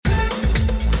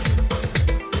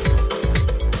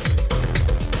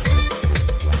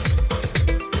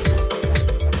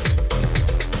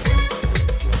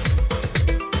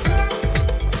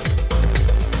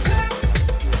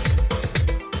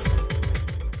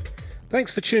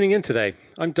Thanks for tuning in today.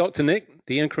 I'm Dr. Nick,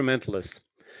 the incrementalist.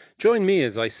 Join me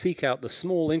as I seek out the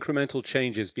small incremental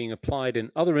changes being applied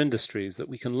in other industries that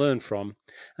we can learn from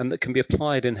and that can be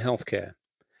applied in healthcare.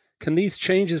 Can these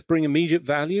changes bring immediate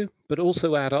value, but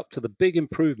also add up to the big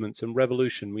improvements and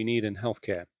revolution we need in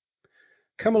healthcare?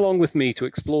 Come along with me to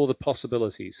explore the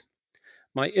possibilities.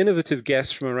 My innovative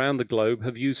guests from around the globe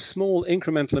have used small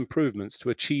incremental improvements to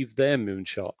achieve their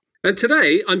moonshot. And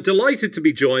today, I'm delighted to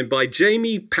be joined by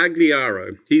Jamie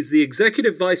Pagliaro. He's the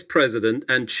Executive Vice President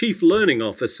and Chief Learning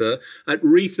Officer at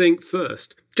Rethink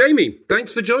First. Jamie,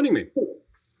 thanks for joining me.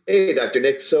 Hey, Dr.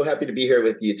 Nick. So happy to be here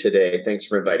with you today. Thanks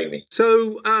for inviting me.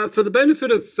 So for the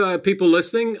benefit of people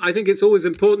listening, I think it's always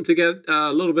important to get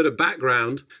a little bit of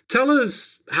background. Tell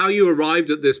us how you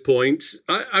arrived at this point.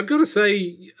 I've got to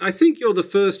say, I think you're the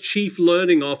first Chief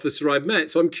Learning Officer I've met,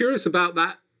 so I'm curious about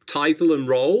that title and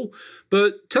role,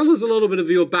 but tell us a little bit of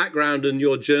your background and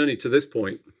your journey to this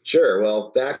point. Sure.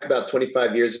 Well, back about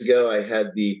 25 years ago, I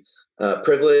had the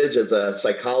privilege as a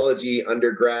psychology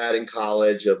undergrad in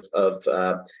college of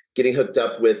getting hooked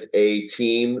up with a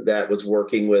team that was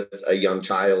working with a young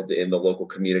child in the local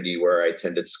community where I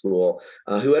attended school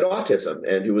who had autism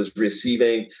and who was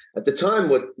receiving, at the time,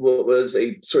 what was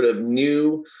a sort of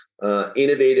new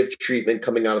innovative treatment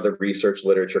coming out of the research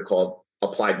literature called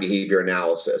applied behavior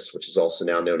analysis, which is also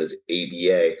now known as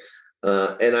ABA.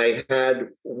 And I had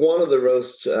one of the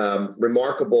most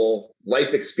remarkable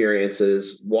life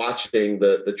experiences watching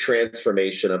the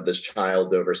transformation of this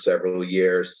child over several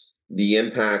years, the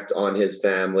impact on his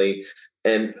family.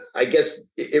 And I guess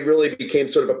it really became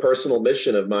sort of a personal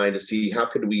mission of mine to see how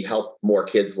could we help more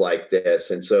kids like this.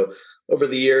 And so over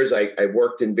the years, I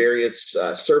worked in various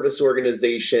service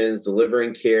organizations,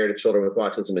 delivering care to children with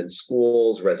autism in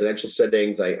schools, residential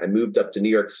settings. I moved up to New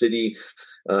York City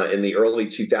in the early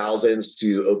 2000s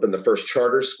to open the first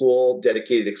charter school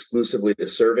dedicated exclusively to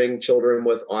serving children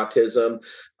with autism.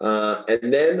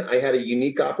 And then I had a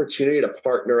unique opportunity to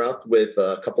partner up with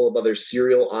a couple of other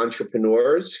serial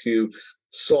entrepreneurs who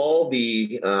saw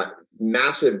the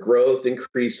massive growth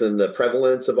increase in the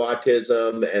prevalence of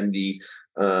autism and the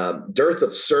dearth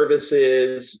of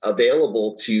services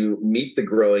available to meet the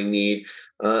growing need.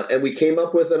 And we came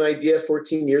up with an idea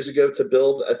 14 years ago to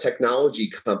build a technology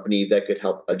company that could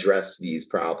help address these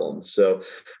problems. So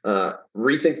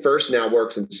Rethink First now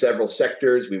works in several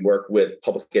sectors. We work with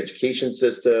public education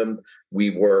system. We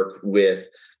work with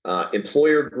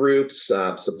employer groups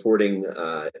supporting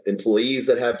employees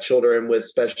that have children with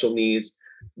special needs.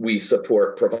 We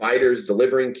support providers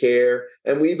delivering care,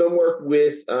 and we even work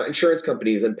with insurance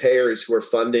companies and payers who are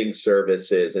funding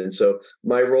services. And so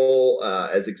my role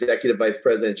as Executive Vice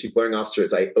President, Chief Learning Officer,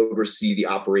 is I oversee the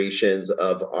operations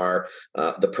of our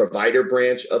the provider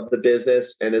branch of the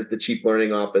business. And as the Chief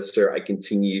Learning Officer, I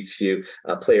continue to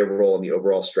play a role in the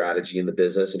overall strategy in the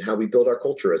business and how we build our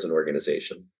culture as an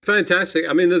organization. Fantastic.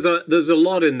 I mean, there's a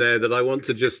lot in there that I want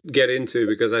to just get into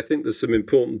because I think there's some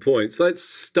important points. Let's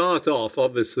start off.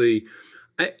 Obviously,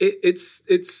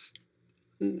 it's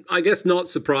I guess not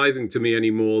surprising to me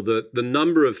anymore that the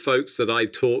number of folks that I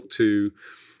talk to,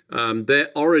 their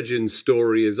origin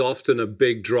story is often a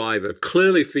big driver.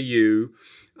 Clearly for you.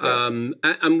 And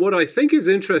what I think is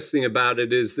interesting about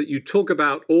it is that you talk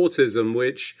about autism,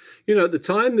 which, at the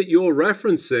time that you're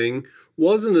referencing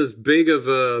wasn't as big of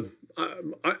a,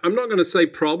 I'm not going to say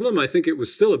problem. I think it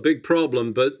was still a big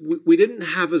problem, but we didn't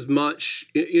have as much,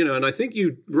 and I think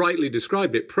you rightly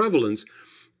described it, prevalence,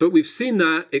 but we've seen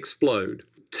that explode.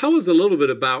 Tell us a little bit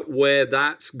about where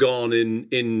that's gone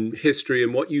in history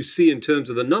and what you see in terms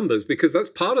of the numbers, because that's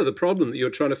part of the problem that you're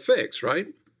trying to fix, right?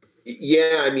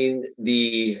 Yeah, I mean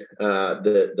the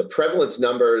prevalence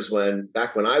numbers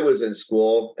back when I was in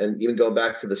school, and even going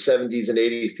back to the 70s and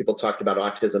 80s, people talked about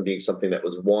autism being something that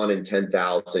was 1 in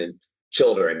 10,000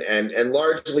 children, and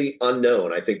largely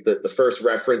unknown. I think that the first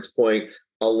reference point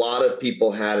a lot of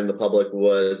people had in the public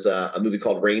was a movie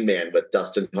called Rain Man with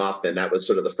Dustin Hoffman. That was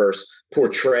sort of the first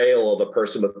portrayal of a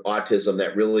person with autism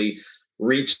that really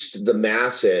reached the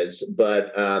masses.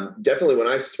 But definitely when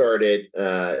I started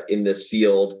in this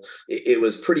field, it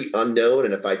was pretty unknown.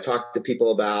 And if I talked to people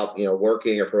about,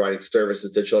 working or providing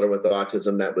services to children with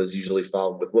autism, that was usually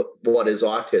followed with what is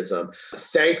autism?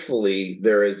 Thankfully,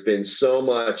 there has been so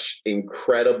much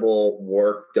incredible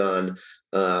work done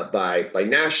by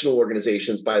national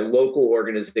organizations, by local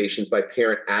organizations, by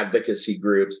parent advocacy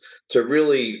groups to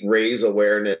really raise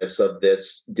awareness of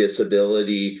this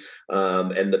disability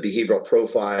and the behavioral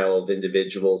profile of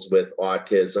individuals with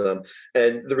autism.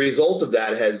 And the result of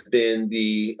that has been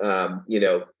the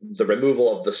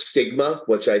removal of the stigma,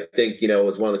 which I think,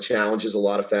 is one of the challenges a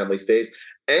lot of families face.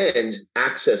 and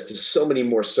access to so many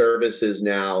more services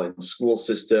now in school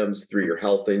systems through your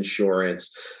health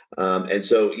insurance. And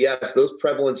so, yes, those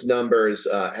prevalence numbers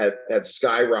have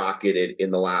skyrocketed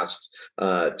in the last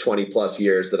 20 plus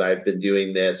years that I've been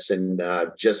doing this. And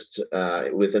just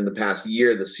within the past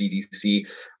year, the CDC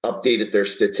updated their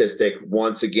statistic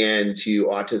once again to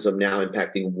autism now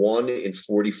impacting 1 in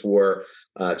 44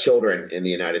 children in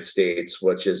the United States,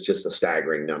 which is just a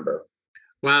staggering number.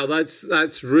 Wow,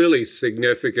 that's really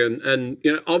significant. And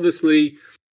obviously,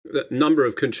 the number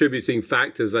of contributing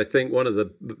factors. I think one of the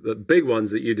big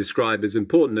ones that you describe is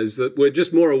important is that we're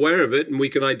just more aware of it and we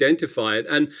can identify it.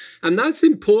 And that's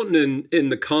important in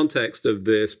the context of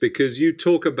this, because you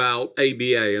talk about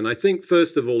ABA. And I think,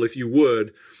 first of all, if you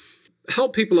would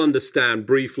help people understand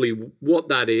briefly what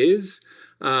that is.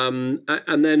 And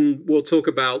then we'll talk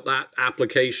about that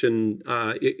application,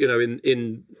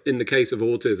 in the case of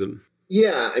autism.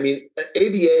 Yeah, I mean,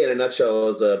 ABA in a nutshell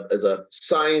is a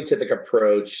scientific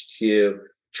approach to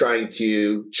trying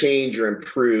to change or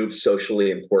improve socially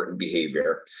important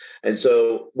behavior. And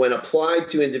so when applied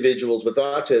to individuals with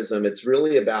autism, it's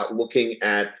really about looking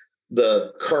at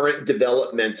the current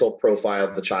developmental profile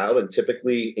of the child. And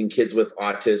typically in kids with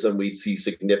autism, we see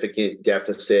significant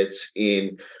deficits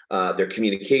in their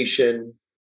communication,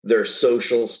 their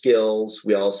social skills.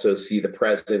 We also see the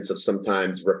presence of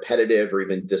sometimes repetitive or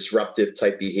even disruptive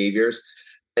type behaviors.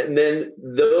 And then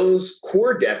those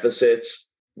core deficits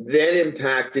then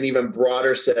impact an even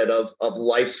broader set of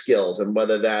life skills, and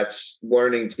whether that's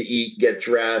learning to eat, get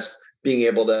dressed, being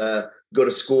able to go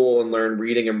to school and learn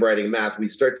reading and writing, math. We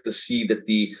start to see that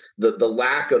the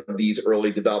lack of these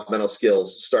early developmental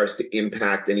skills starts to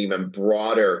impact an even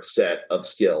broader set of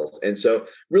skills. And so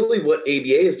really what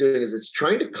ABA is doing is it's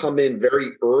trying to come in very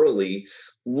early,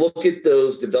 look at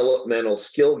those developmental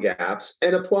skill gaps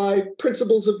and apply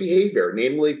principles of behavior,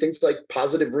 namely things like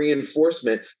positive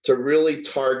reinforcement, to really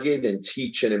target and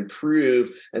teach and improve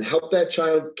and help that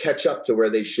child catch up to where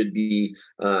they should be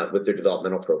with their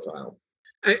developmental profile.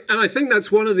 And I think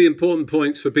that's one of the important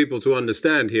points for people to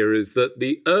understand here, is that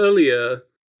the earlier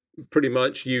pretty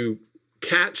much you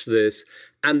catch this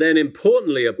and then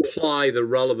importantly apply the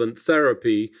relevant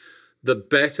therapy, the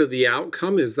better the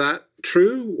outcome. Is that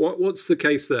true? What's the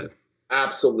case there?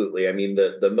 Absolutely. I mean,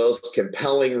 the most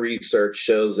compelling research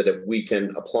shows that if we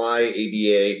can apply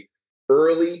ABA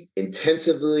early,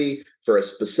 intensively, for a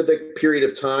specific period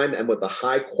of time and with a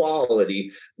high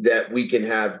quality, that we can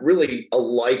have really a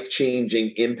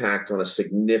life-changing impact on a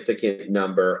significant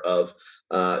number of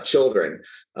children.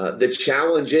 The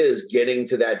challenge is getting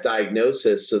to that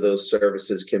diagnosis so those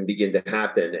services can begin to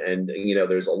happen. And,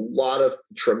 there's a lot of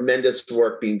tremendous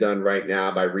work being done right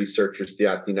now by researchers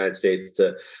throughout the United States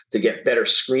to get better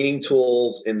screening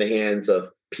tools in the hands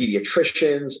of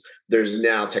pediatricians. There's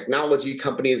now technology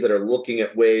companies that are looking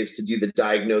at ways to do the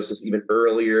diagnosis even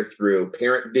earlier through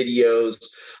parent videos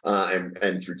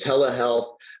and through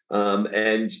telehealth.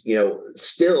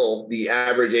 Still the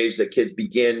average age that kids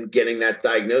begin getting that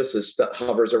diagnosis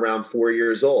hovers around 4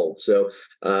 years old. So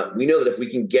we know that if we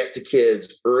can get to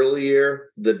kids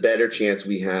earlier, the better chance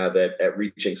we have at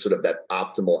reaching sort of that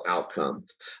optimal outcome.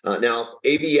 Now,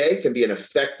 ABA can be an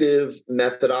effective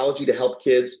methodology to help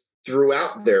kids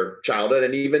throughout their childhood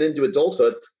and even into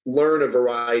adulthood learn a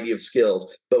variety of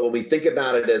skills. But when we think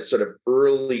about it as sort of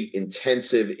early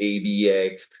intensive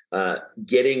ABA,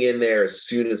 getting in there as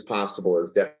soon as possible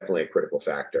is definitely a critical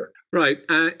factor. Right.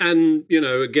 And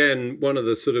again, one of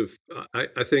the sort of,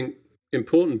 I think,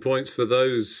 important points for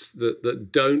those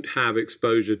that don't have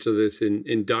exposure to this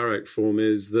in direct form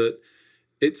is that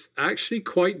it's actually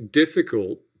quite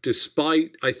difficult,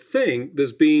 despite, I think,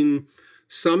 there's been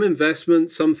some investment,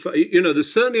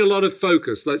 there's certainly a lot of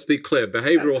focus. Let's be clear.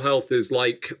 Behavioral health is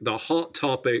like the hot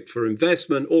topic for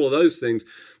investment, all of those things.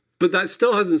 But that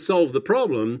still hasn't solved the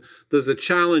problem. There's a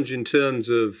challenge in terms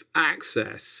of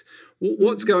access.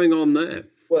 What's going on there?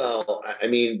 Well, I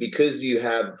mean, because you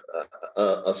have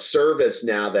a service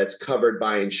now that's covered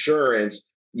by insurance,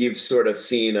 you've sort of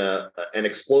seen an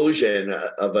explosion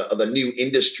of a new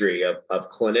industry of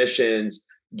clinicians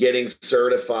getting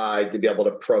certified to be able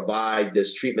to provide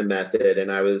this treatment method. And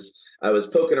I was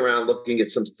poking around looking at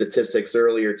some statistics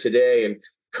earlier today, and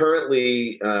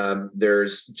currently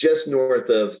there's just north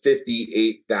of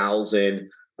 58,000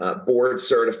 board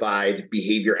certified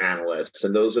behavior analysts.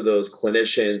 And those are those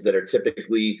clinicians that are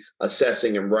typically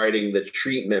assessing and writing the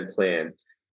treatment plan.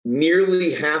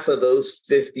 Nearly half of those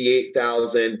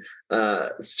 58,000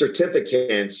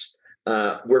 certificates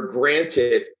were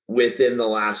granted within the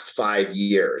last 5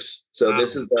 years. So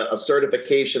this is a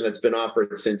certification that's been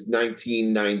offered since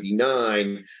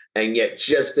 1999, and yet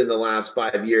just in the last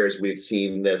 5 years we've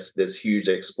seen this huge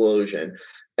explosion.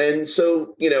 And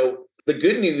so, the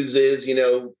good news is,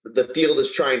 the field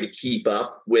is trying to keep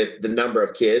up with the number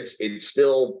of kids. It's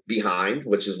still behind,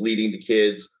 which is leading to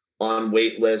kids on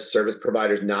wait lists, service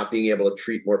providers not being able to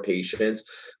treat more patients.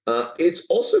 It's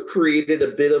also created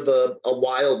a bit of a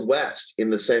wild west in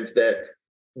the sense that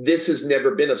this has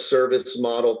never been a service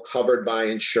model covered by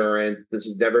insurance. This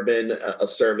has never been a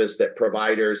service that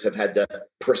providers have had to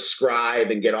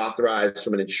prescribe and get authorized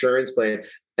from an insurance plan.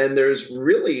 And there's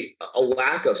really a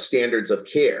lack of standards of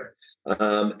care.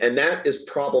 And that is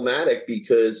problematic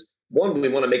because, one, we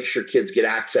want to make sure kids get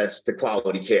access to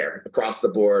quality care across the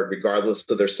board, regardless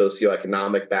of their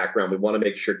socioeconomic background. We want to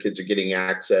make sure kids are getting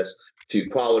access to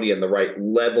quality and the right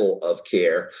level of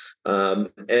care.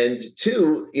 And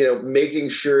two, making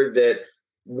sure that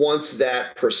once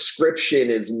that prescription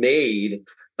is made,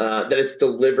 that it's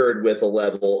delivered with a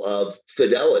level of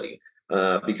fidelity.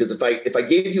 Because if I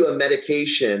gave you a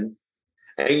medication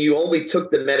and you only took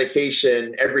the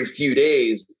medication every few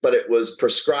days, but it was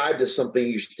prescribed as something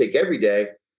you should take every day,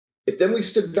 if then we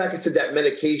stood back and said that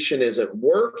medication isn't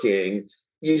working,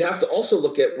 you'd have to also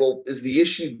look at, well, is the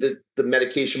issue that the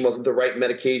medication wasn't the right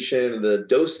medication, the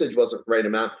dosage wasn't the right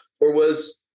amount, or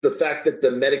was the fact that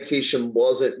the medication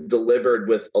wasn't delivered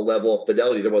with a level of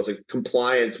fidelity, there wasn't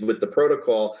compliance with the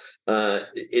protocol,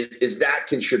 is that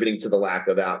contributing to the lack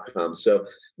of outcomes? So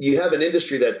you have an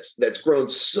industry that's grown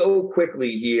so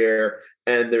quickly here,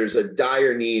 and there's a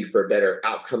dire need for better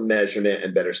outcome measurement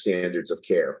and better standards of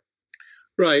care.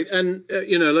 Right. And,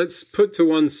 let's put to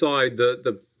one side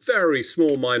the very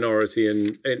small minority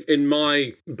in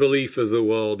my belief of the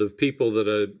world of people that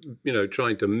are,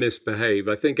 trying to misbehave.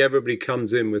 I think everybody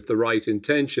comes in with the right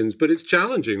intentions, but it's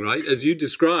challenging, right? As you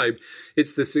described,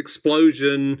 it's this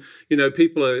explosion,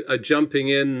 people are jumping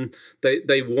in,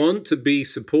 they want to be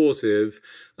supportive.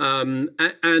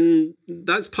 And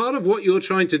that's part of what you're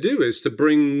trying to do is to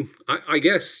bring, I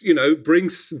guess, you're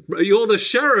the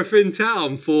sheriff in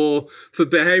town for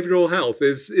behavioral health.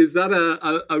 Is that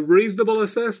a reasonable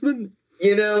assessment?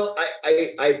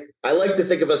 I like to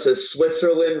think of us as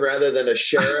Switzerland rather than a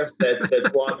sheriff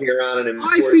that's walking around and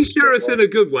I see sheriffs in a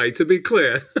good way, to be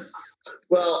clear.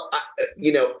 Well,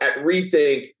 at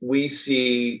Rethink, we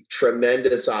see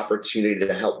tremendous opportunity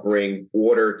to help bring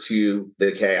order to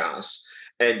the chaos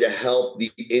and to help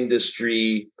the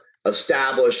industry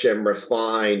establish and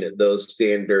refine those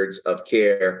standards of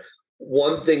care.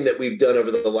 One thing that we've done over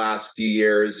the last few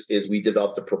years is we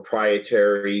developed a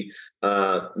proprietary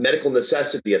medical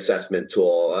necessity assessment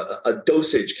tool, a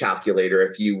dosage calculator,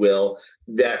 if you will,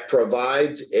 that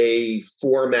provides a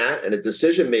format and a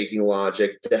decision-making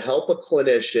logic to help a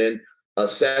clinician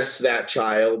assess that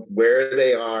child, where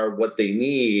they are, what they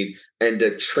need, and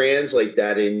to translate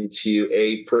that into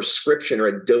a prescription or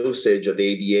a dosage of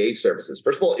ABA services.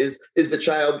 First of all, is the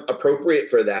child appropriate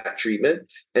for that treatment?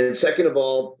 And second of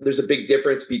all, there's a big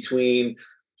difference between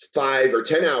 5 or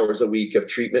 10 hours a week of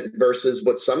treatment versus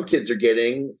what some kids are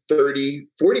getting 30,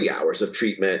 40 hours of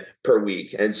treatment per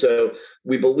week. And so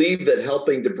we believe that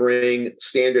helping to bring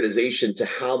standardization to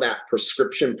how that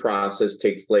prescription process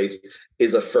takes place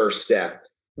is a first step.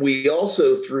 We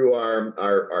also, through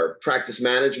our practice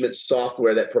management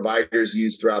software that providers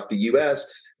use throughout the US,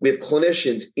 we have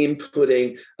clinicians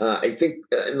inputting, I think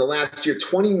in the last year,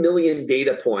 20 million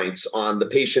data points on the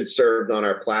patients served on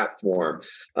our platform.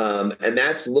 And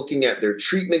that's looking at their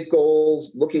treatment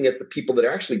goals, looking at the people that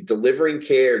are actually delivering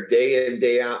care day in,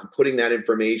 day out, and putting that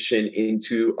information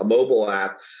into a mobile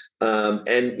app.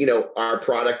 And our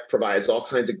product provides all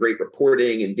kinds of great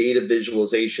reporting and data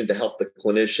visualization to help the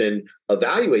clinician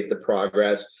evaluate the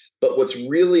progress. But what's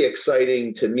really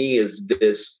exciting to me is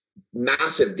this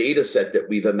massive data set that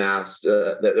we've amassed,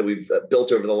 that we've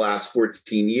built over the last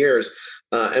 14 years.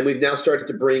 And we've now started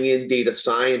to bring in data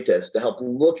scientists to help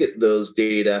look at those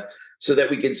data so that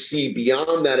we can see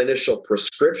beyond that initial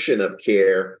prescription of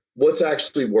care, what's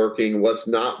actually working, what's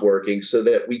not working, so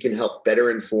that we can help better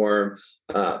inform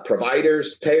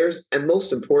providers, payers, and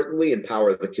most importantly,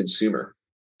 empower the consumer.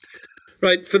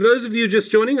 Right. For those of you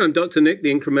just joining, I'm Dr. Nick,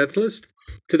 the Incrementalist.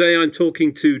 Today, I'm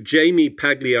talking to Jamie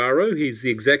Pagliaro. He's the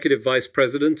Executive Vice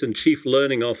President and Chief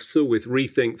Learning Officer with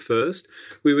Rethink First.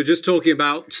 We were just talking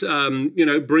about,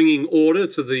 bringing order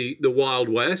to the Wild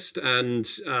West and,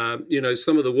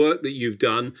 some of the work that you've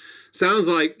done. Sounds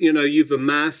like, you've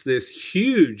amassed this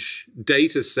huge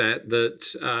data set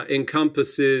that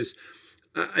encompasses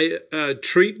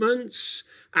treatments,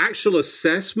 actual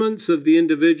assessments of the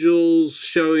individuals,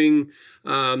 showing,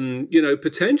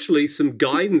 potentially some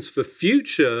guidance for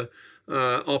future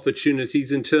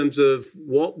opportunities in terms of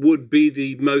what would be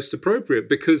the most appropriate?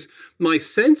 Because my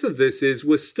sense of this is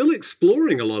we're still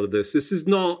exploring a lot of this. This is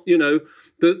not,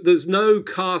 there's no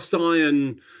cast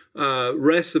iron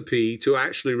recipe to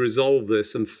actually resolve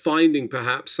this, and finding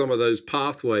perhaps some of those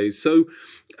pathways. So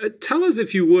tell us,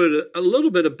 if you would, a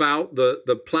little bit about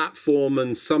the platform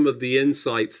and some of the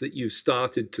insights that you've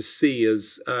started to see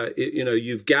as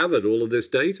you've gathered all of this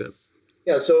data.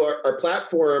 Yeah, so our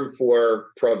platform for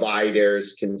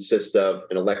providers consists of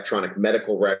an electronic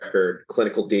medical record,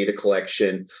 clinical data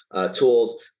collection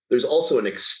tools. There's also an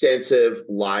extensive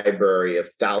library of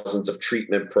thousands of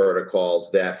treatment protocols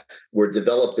that were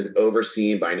developed and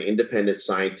overseen by an independent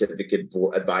scientific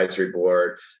advisory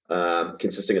board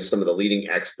consisting of some of the leading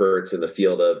experts in the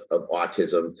field of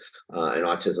autism and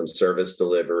autism service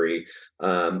delivery.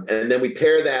 And then we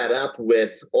pair that up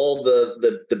with all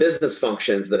the business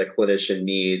functions that a clinician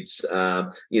needs,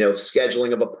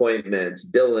 scheduling of appointments,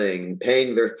 billing,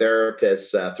 paying their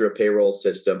therapists through a payroll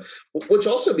system, which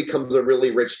also becomes a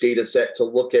really rich data set to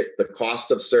look at the cost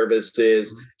of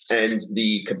services and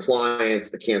the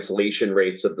compliance, the cancellation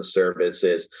rates of the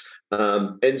services.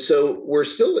 And so we're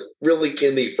still really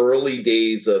in the early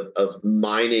days of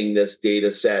mining this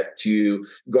data set to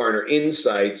garner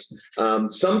insights.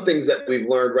 Some things that we've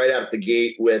learned right out of the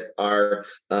gate with our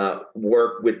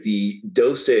work with the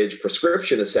dosage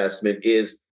prescription assessment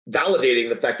is validating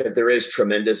the fact that there is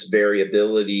tremendous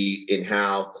variability in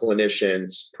how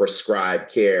clinicians prescribe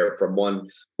care from one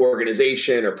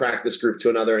organization or practice group to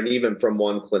another, and even from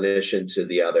one clinician to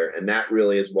the other. And that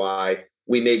really is why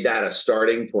we made that a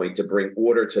starting point to bring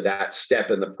order to that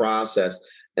step in the process,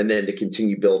 and then to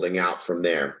continue building out from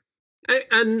there.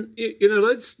 And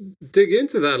let's dig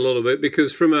into that a little bit,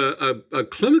 because from a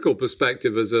clinical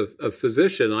perspective, as a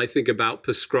physician, I think about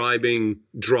prescribing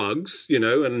drugs,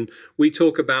 and we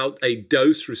talk about a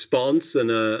dose response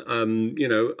and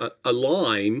a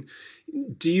line.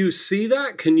 Do you see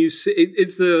that? Can you see,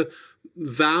 is the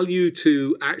value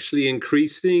to actually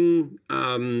increasing,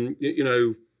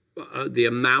 the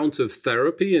amount of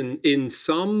therapy in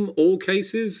some, all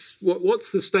cases? What's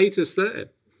the status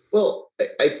there? Well,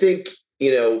 I think,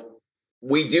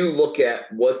 we do look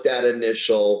at what that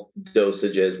initial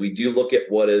dosage is. We do look at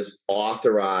what is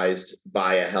authorized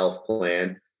by a health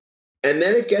plan. And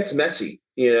then it gets messy.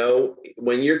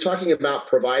 When you're talking about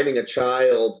providing a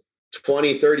child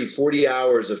 20, 30, 40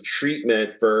 hours of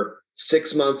treatment for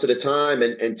 6 months at a time,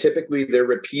 and typically they're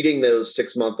repeating those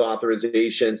 6-month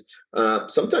authorizations,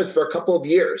 sometimes for a couple of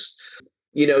years.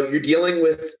 You're dealing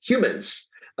with humans.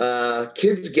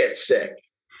 Kids get sick.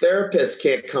 Therapists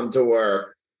can't come to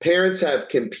work. Parents have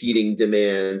competing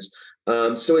demands.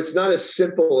 So it's not as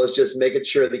simple as just making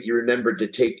sure that you remember to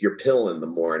take your pill in the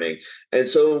morning. And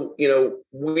so,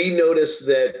 we notice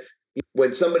that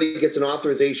when somebody gets an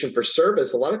authorization for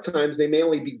service, a lot of times they may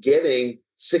only be getting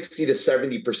 60 to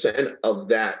 70% of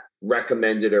that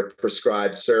recommended or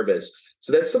prescribed service.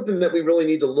 So that's something that we really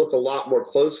need to look a lot more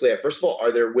closely at. First of all,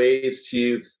 are there ways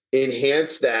to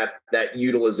enhance that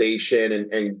utilization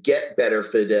and get better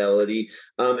fidelity?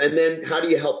 And then how do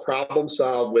you help problem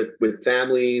solve with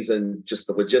families and just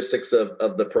the logistics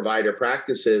of the provider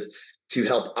practices to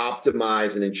help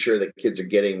optimize and ensure that kids are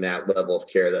getting that level of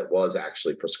care that was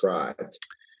actually prescribed?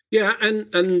 Yeah,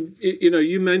 and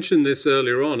you mentioned this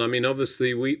earlier on. I mean,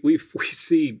 obviously, we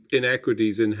see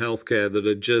inequities in healthcare that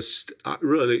are just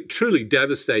really, truly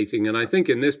devastating. And I think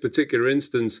in this particular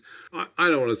instance, I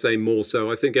don't want to say more so.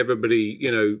 I think everybody,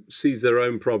 sees their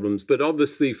own problems. But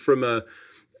obviously, from a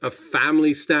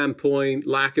family standpoint,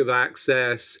 lack of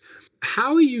access,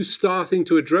 how are you starting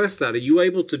to address that? Are you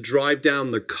able to drive down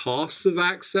the costs of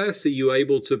access? Are you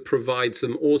able to provide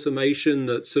some automation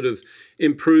that sort of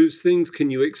improves things? Can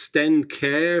you extend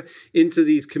care into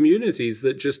these communities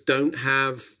that just don't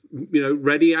have,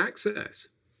 ready access?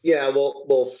 Yeah,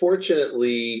 well,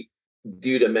 fortunately,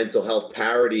 due to mental health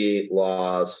parity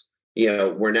laws,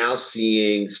 we're now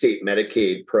seeing state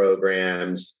Medicaid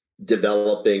programs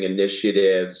developing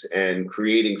initiatives and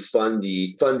creating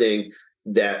funding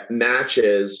that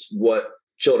matches what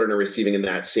children are receiving in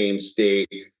that same state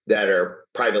that are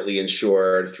privately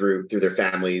insured through their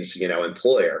family's,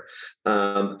 employer.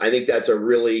 I think that's a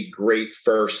really great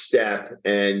first step.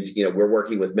 And, we're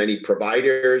working with many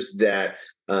providers that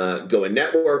go in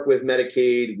network with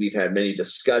Medicaid. We've had many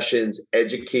discussions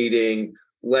educating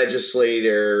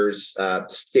legislators,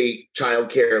 state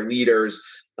childcare leaders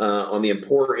on the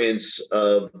importance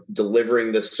of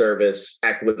delivering this service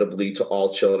equitably to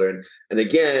all children. And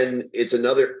again, it's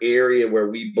another area where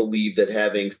we believe that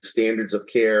having standards of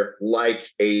care like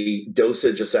a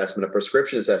dosage assessment, a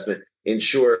prescription assessment,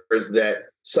 ensures that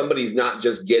somebody's not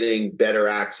just getting better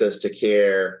access to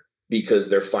care because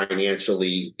they're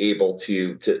financially able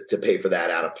to pay for that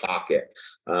out of pocket.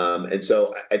 And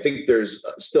so I think there's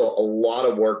still a lot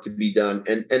of work to be done.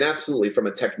 And absolutely from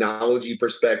a technology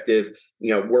perspective,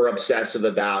 we're obsessive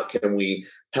about, can we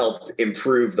help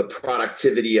improve the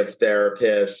productivity of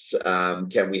therapists?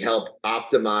 Can we help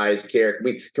optimize care?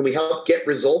 Can we help get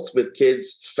results with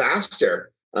kids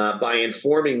faster? By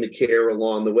informing the care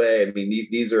along the way. I mean,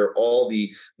 these are all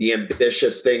the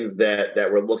ambitious things that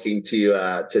we're looking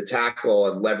to tackle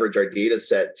and leverage our data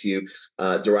set to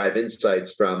derive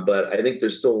insights from. But I think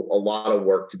there's still a lot of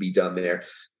work to be done there.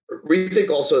 Rethink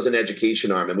also as an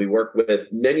education arm, and we work with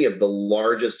many of the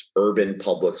largest urban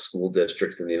public school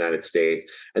districts in the United States.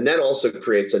 And that also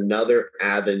creates another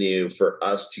avenue for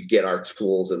us to get our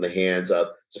tools in the hands of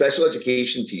special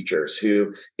education teachers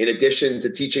who, in addition to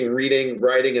teaching reading,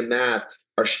 writing, and math,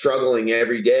 are struggling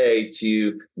every day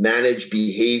to manage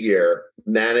behavior,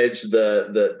 manage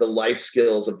the life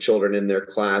skills of children in their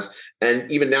class.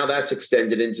 And even now that's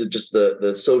extended into just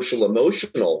the social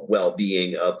emotional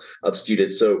well-being of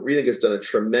students. So Rethink has done a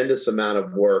tremendous amount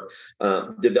of work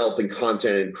developing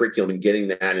content and curriculum and getting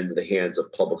that into the hands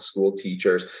of public school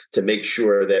teachers to make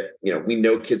sure that we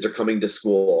know kids are coming to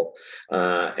school,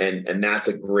 and that's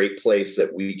a great place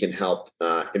that we can help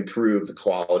improve the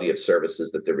quality of services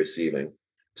that they're receiving.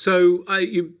 So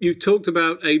you talked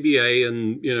about ABA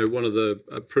and one of the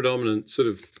predominant sort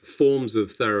of forms of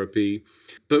therapy,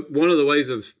 but one of the ways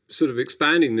of sort of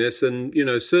expanding this, and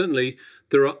certainly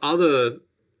there are other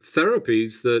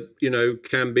therapies that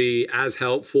can be as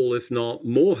helpful, if not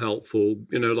more helpful,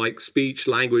 like speech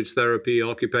language therapy,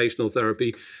 occupational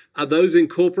therapy. Are those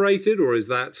incorporated, or is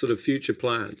that sort of future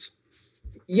plans?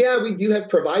 Yeah, we do have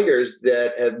providers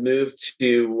that have moved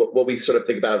to what we sort of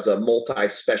think about as a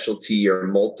multi-specialty or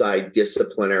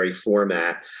multidisciplinary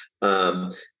format,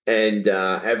 and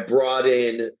have brought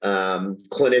in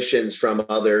clinicians from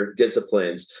other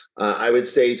disciplines. I would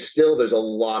say still there's a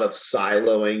lot of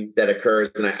siloing that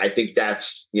occurs, and I think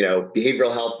that's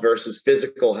behavioral health versus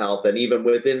physical health, and even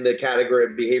within the category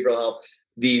of behavioral health,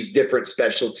 these different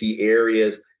specialty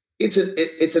areas.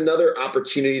 It's another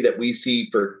opportunity that we see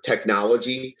for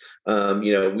technology.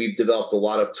 We've developed a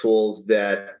lot of tools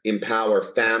that empower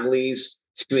families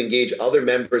to engage other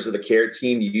members of the care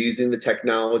team using the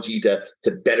technology to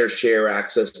better share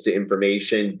access to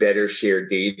information, better share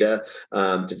data,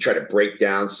 to try to break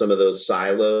down some of those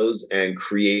silos and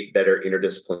create better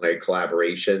interdisciplinary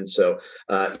collaboration. So,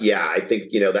 I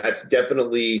think that's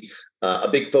definitely a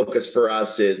big focus for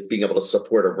us, is being able to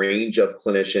support a range of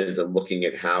clinicians and looking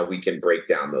at how we can break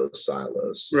down those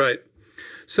silos. Right.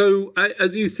 So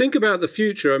as you think about the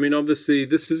future, I mean, obviously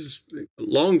this is a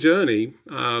long journey,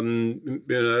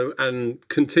 and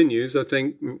continues. I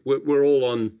think we're all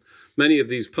on many of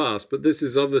these paths, but this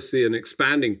is obviously an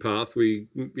expanding path. We,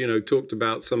 talked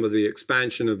about some of the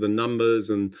expansion of the numbers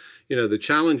and, the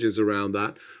challenges around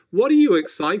that. What are you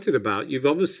excited about? You've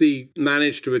obviously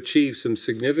managed to achieve some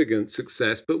significant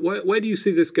success, but where do you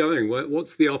see this going?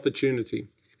 What's the opportunity?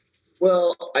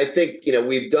 Well, I think,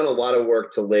 we've done a lot of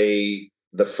work to lay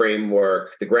the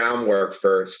framework, the groundwork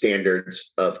for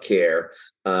standards of care.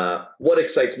 What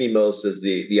excites me most is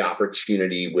the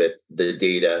opportunity with the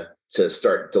data to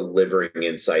start delivering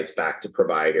insights back to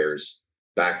providers,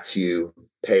 back to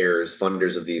payers,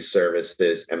 funders of these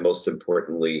services, and most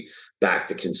importantly, back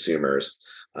to consumers.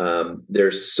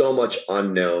 There's so much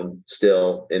unknown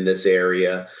still in this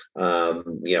area.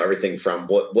 Everything from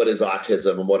what is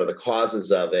autism and what are the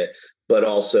causes of it, but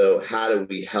also how do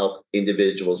we help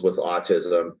individuals with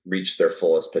autism reach their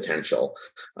fullest potential?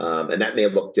 And that may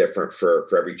look different for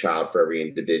every child, for every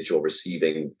individual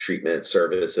receiving treatment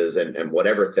services and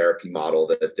whatever therapy model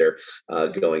that they're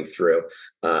going through.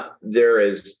 There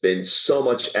has been so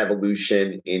much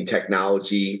evolution in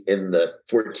technology in the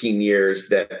 14 years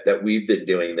that we've been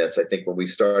doing this. I think when we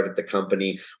started the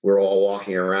company, we're all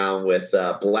walking around with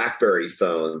BlackBerry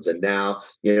phones. And now,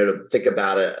 to think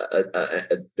about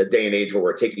the day and age where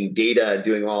we're taking data and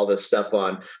doing all this stuff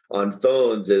on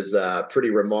phones is pretty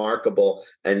remarkable.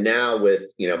 And now with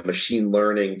machine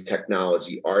learning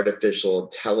technology, artificial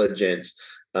intelligence,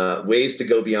 ways to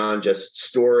go beyond just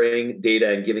storing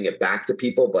data and giving it back to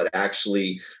people, but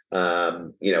actually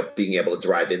being able to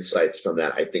derive insights from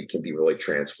that, I think can be really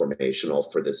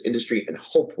transformational for this industry and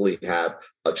hopefully have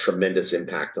a tremendous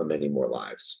impact on many more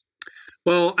lives.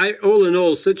 Well, all in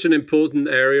all, such an important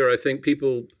area. I think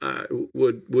people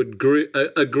would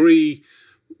agree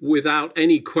without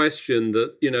any question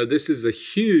that this is a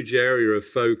huge area of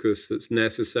focus that's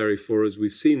necessary for us.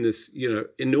 We've seen this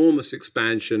enormous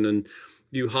expansion, and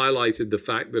you highlighted the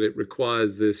fact that it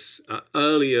requires this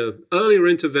earlier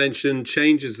intervention,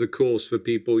 changes the course for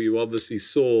people. You obviously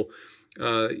saw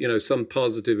some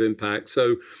positive impact.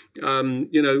 So,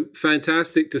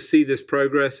 fantastic to see this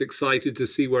progress, excited to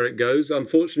see where it goes.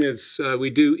 Unfortunately, as we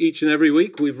do each and every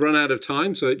week, we've run out of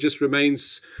time. So it just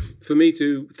remains for me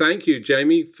to thank you,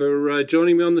 Jamie, for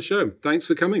joining me on the show. Thanks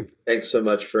for coming. Thanks so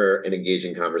much for an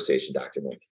engaging conversation, Dr.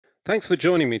 Nick. Thanks for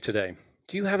joining me today.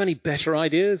 Do you have any better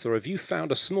ideas, or have you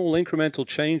found a small incremental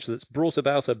change that's brought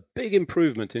about a big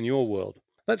improvement in your world?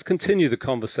 Let's continue the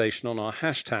conversation on our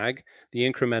hashtag, The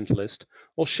Incrementalist,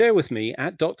 or share with me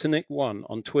at DrNick1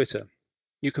 on Twitter.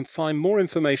 You can find more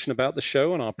information about the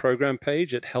show on our program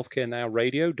page at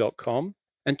healthcarenowradio.com,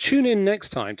 and tune in next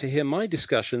time to hear my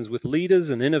discussions with leaders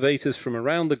and innovators from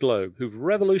around the globe who've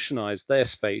revolutionized their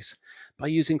space by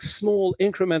using small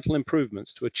incremental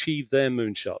improvements to achieve their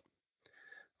moonshot.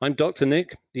 I'm Dr.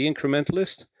 Nick, The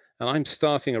Incrementalist, and I'm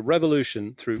starting a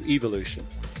revolution through evolution.